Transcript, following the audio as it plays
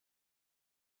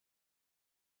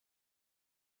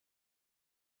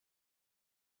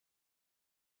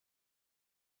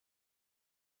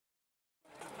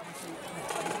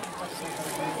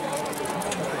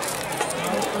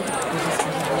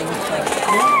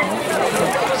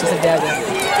Just a dagger.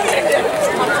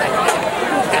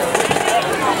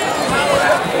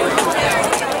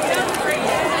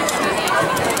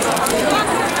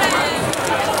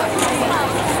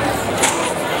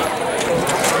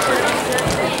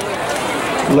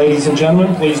 Ladies and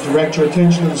gentlemen, please direct your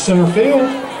attention to the center field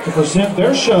to present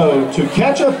their show, To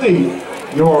Catch a Thief,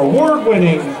 your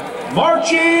award-winning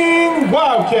Marching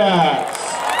Wildcats.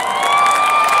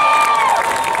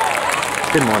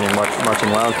 Good morning, Marching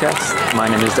Wildcats. My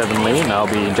name is Devin Lee, and I'll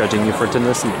be judging you for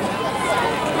this evening.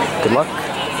 Good luck.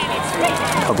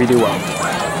 Hope you do well.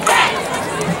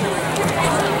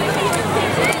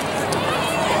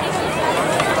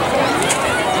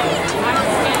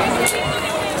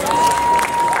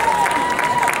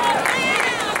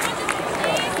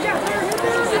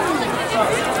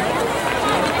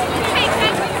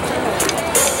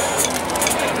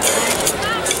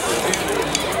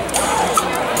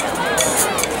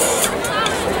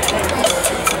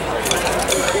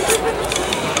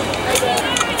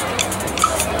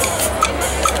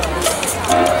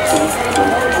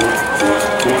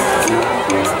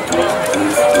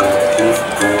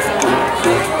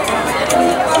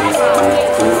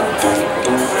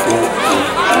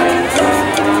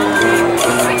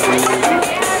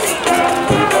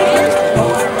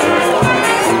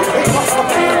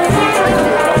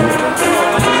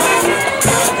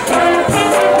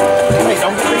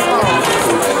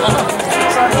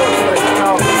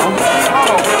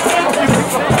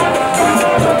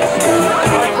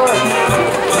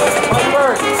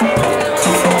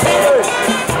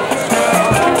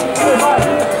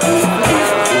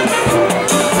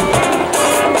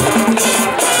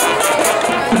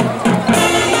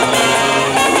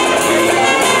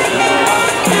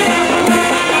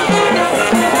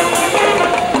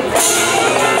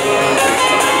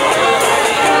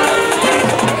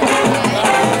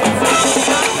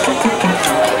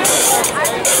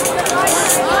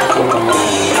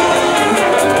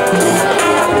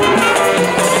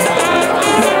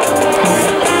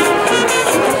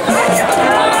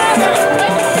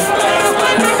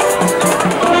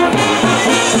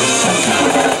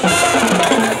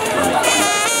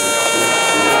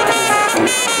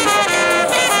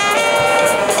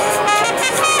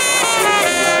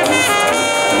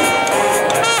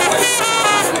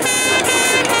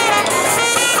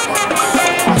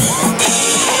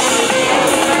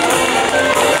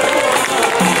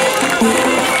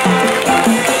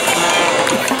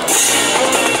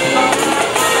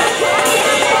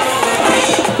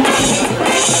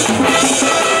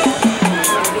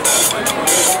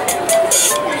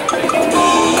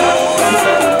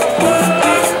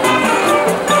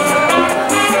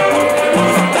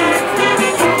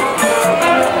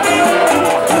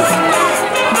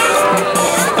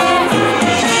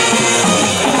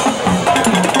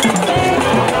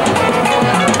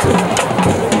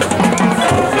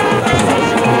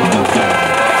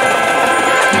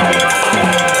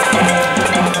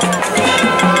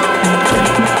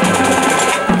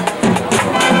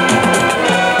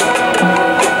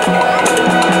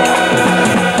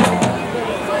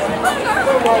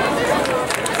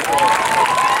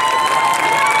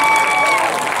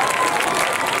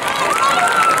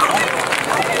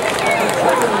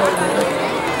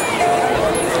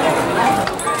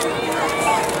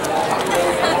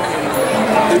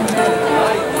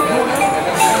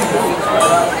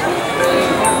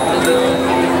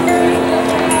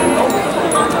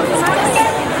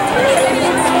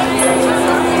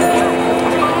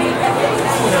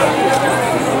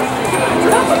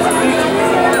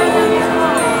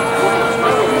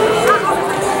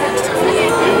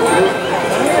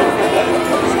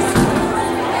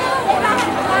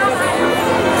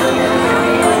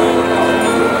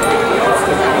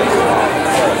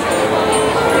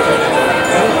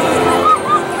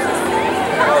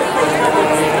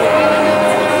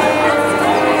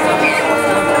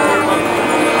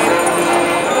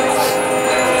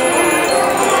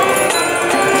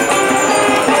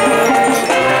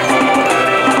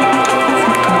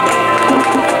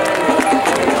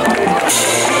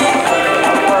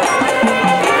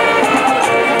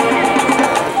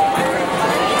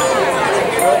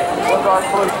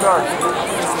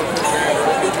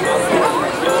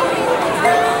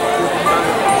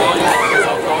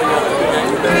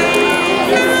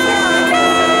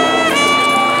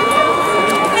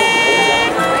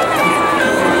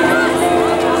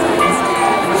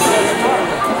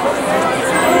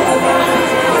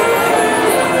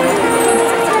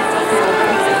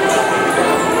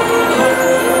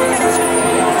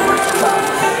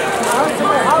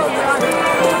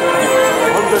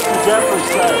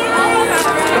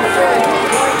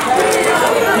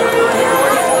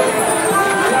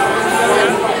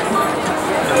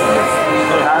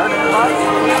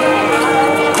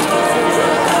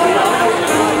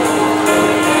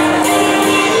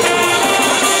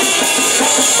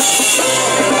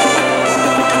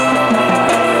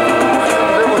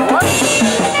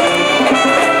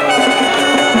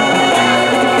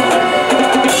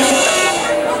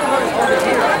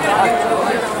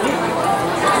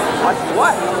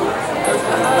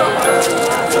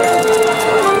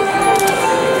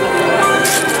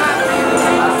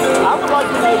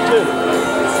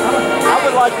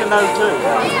 know too.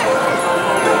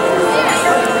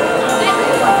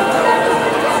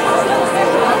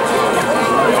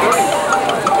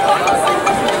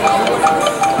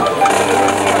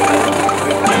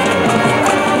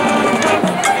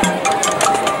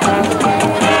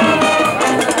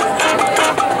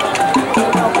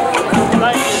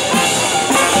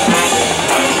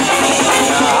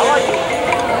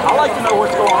 I like to know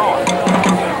what's going on.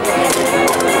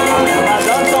 Have I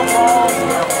done something wrong?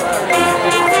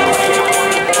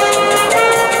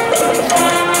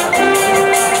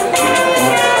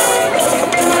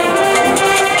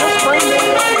 Just bring me in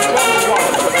and tell me what's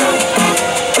going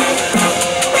on.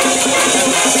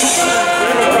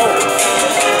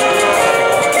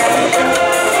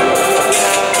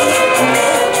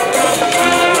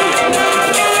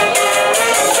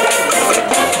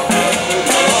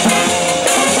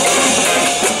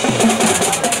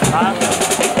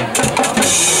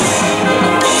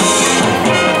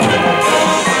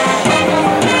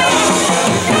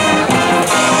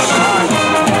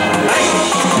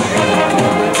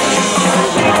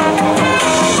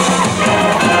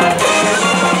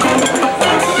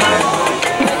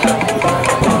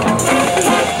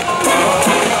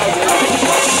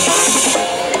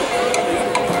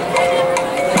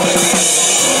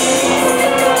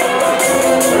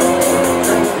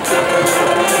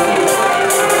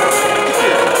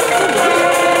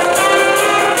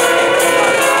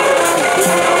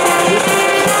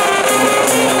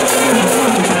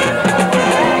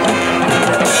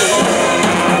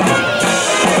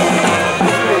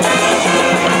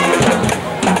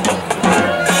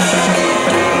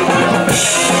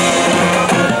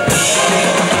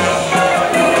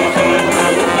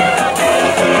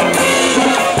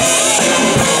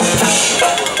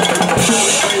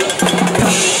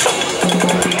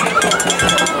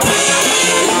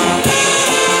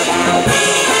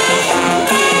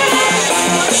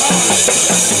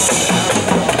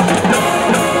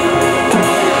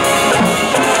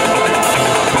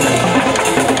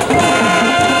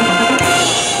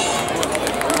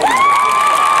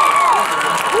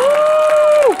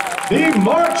 The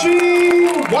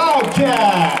marching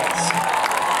Wildcats.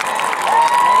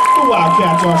 The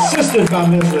Wildcats are assisted by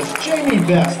Mrs. Jamie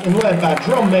Best and led by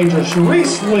drum major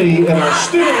Sharice Lee and our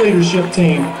student leadership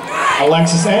team,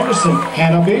 Alexis Anderson,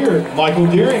 Hannah Beard, Michael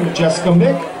Deering, Jessica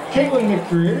Mick, Caitlin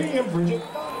McCreary, and Bridget.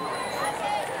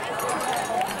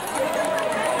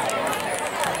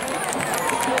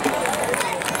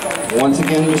 Once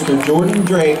again, Mr. Jordan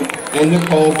Drake and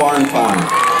Nicole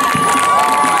Barnfine.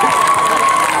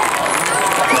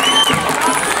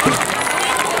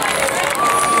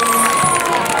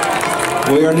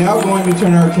 We are now going to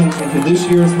turn our attention to this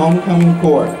year's homecoming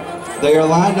court. They are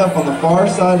lined up on the far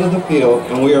side of the field,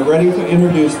 and we are ready to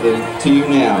introduce them to you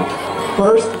now.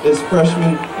 First is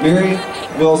freshman Mary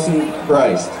Wilson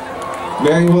Grice.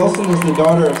 Mary Wilson is the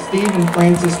daughter of Steve and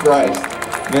Frances Grice.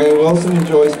 Mary Wilson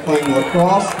enjoys playing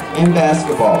lacrosse and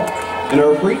basketball. In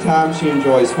her free time, she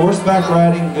enjoys horseback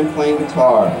riding and playing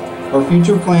guitar. Her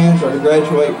future plans are to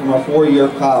graduate from a four-year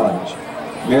college.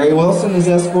 Mary Wilson is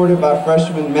escorted by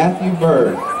freshman Matthew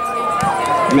Bird.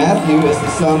 Matthew is the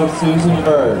son of Susan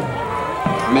Bird.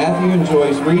 Matthew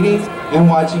enjoys reading and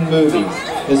watching movies.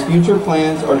 His future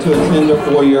plans are to attend a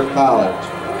four-year college.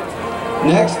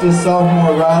 Next is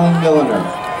sophomore Riley Milliner.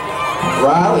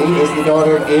 Riley is the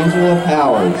daughter of Angela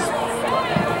Powers.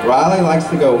 Riley likes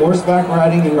to go horseback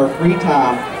riding in her free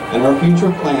time, and her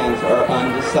future plans are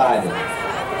undecided.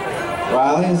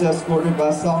 Riley is escorted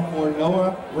by sophomore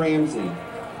Noah Ramsey.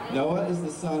 Noah is the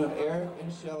son of Eric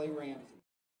and Shelley Ramsey.